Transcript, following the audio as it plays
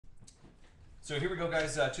So here we go,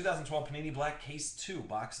 guys. 2012 Panini Black Case 2,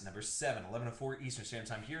 box number 7, 11:04 Eastern Standard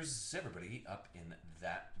Time. Here's everybody up in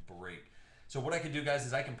that break. So what I can do, guys,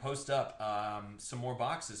 is I can post up some more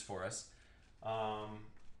boxes for us. Let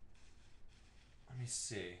me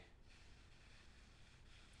see.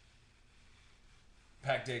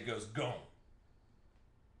 Pack day goes go.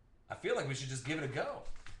 I feel like we should just give it a go.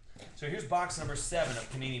 So here's box number 7 of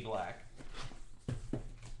Panini Black.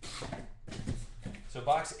 So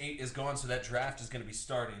box 8 is gone, so that draft is going to be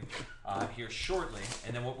starting here shortly.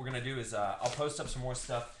 And then what we're going to do is I'll post up some more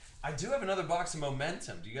stuff. I do have another box of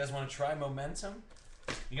Momentum. Do you guys want to try Momentum?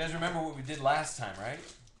 You guys remember what we did last time, right?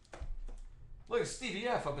 Look at Stevie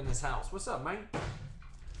F up in this house. What's up, man?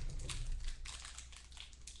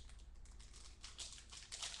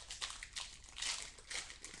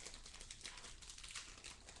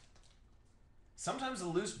 Sometimes the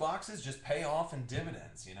loose boxes just pay off in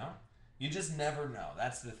dividends, you know? You just never know.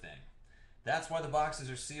 That's the thing. That's why the boxes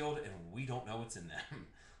are sealed and we don't know what's in them.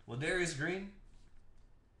 Ladarius Green.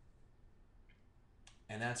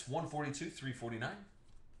 And that's 142, 349.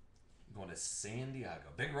 Going to San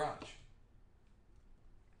Diego. Big Raj.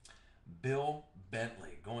 Bill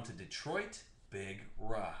Bentley. Going to Detroit. Big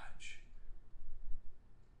Raj.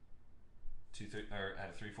 Out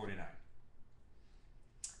of 349.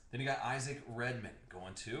 Then you got Isaac Redmond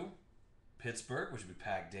going to Pittsburgh, which would be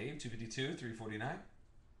Pack Dave, 252, 349.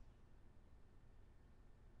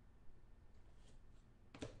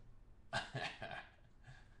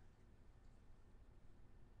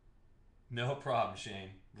 No problem, Shane.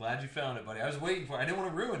 Glad you found it, buddy. I was waiting for it. I didn't want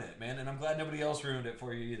to ruin it, man, and I'm glad nobody else ruined it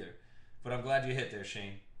for you either. But I'm glad you hit there,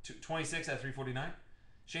 Shane. 26 out of 349.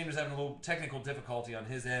 Shane was having a little technical difficulty on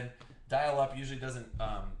his end. Dial-up usually doesn't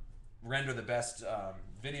render the best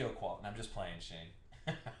video quality. I'm just playing,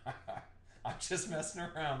 Shane. I'm just messing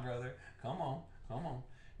around, brother. Come on, come on.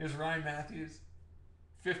 Here's Ryan Matthews,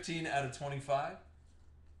 15 out of 25.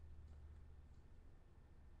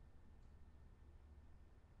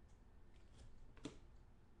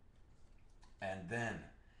 And then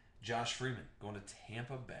Josh Freeman going to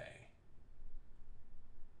Tampa Bay.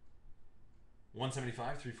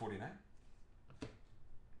 175, 349.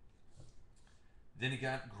 Then you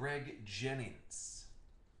got Greg Jennings.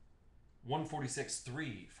 146,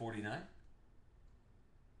 349.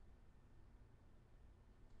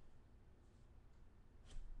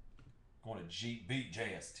 Going to beat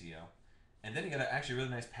JSTO. And then you got an actually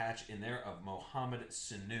really nice patch in there of Mohamed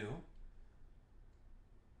Sanu.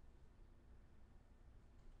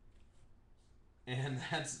 And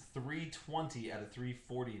that's 320 out of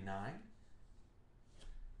 349.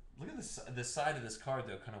 Look at the side of this card,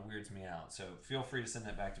 though, kind of weirds me out. So feel free to send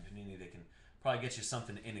that back to Panini. They can probably get you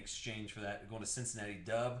something in exchange for that. Going to Cincinnati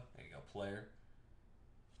Dub. There you go, player.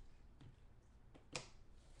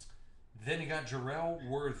 Then you got Jarrell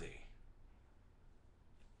Worthy.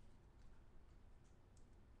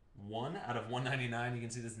 1 out of 199. You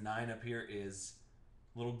can see this 9 up here is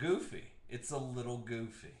a little goofy. It's a little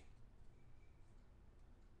goofy.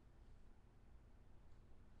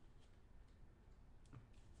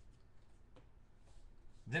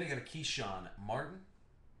 Then you got a Keyshawn Martin.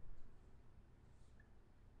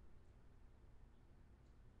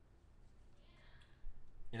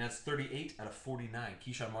 And that's 38 out of 49.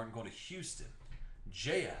 Keyshawn Martin going to Houston.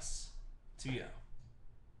 JS to you.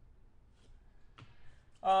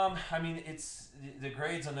 I mean, it's the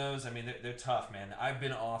grades on those. I mean, they're tough, man. I've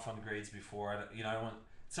been off on grades before. I don't want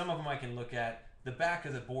some of them. I can look at the back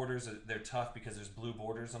of the borders. They're tough because there's blue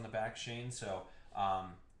borders on the back, Shane. So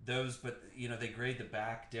those, but they grade the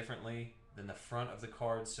back differently than the front of the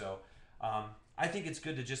card. So I think it's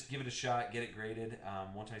good to just give it a shot, get it graded.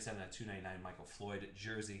 127 out of 299. Michael Floyd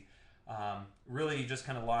jersey. Really, just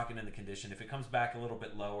kind of locking in the condition. If it comes back a little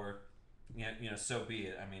bit lower, so be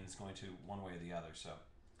it. I mean, it's going to one way or the other. So.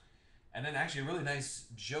 And then actually a really nice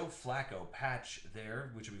Joe Flacco patch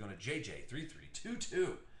there, which will be going to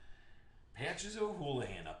JJ3322. Patches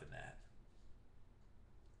O'Houlihan up in that.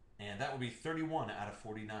 And that will be 31 out of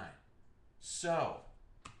 49. So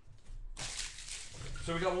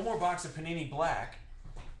we got one more box of Panini Black,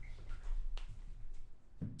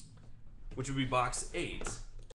 which would be box 8.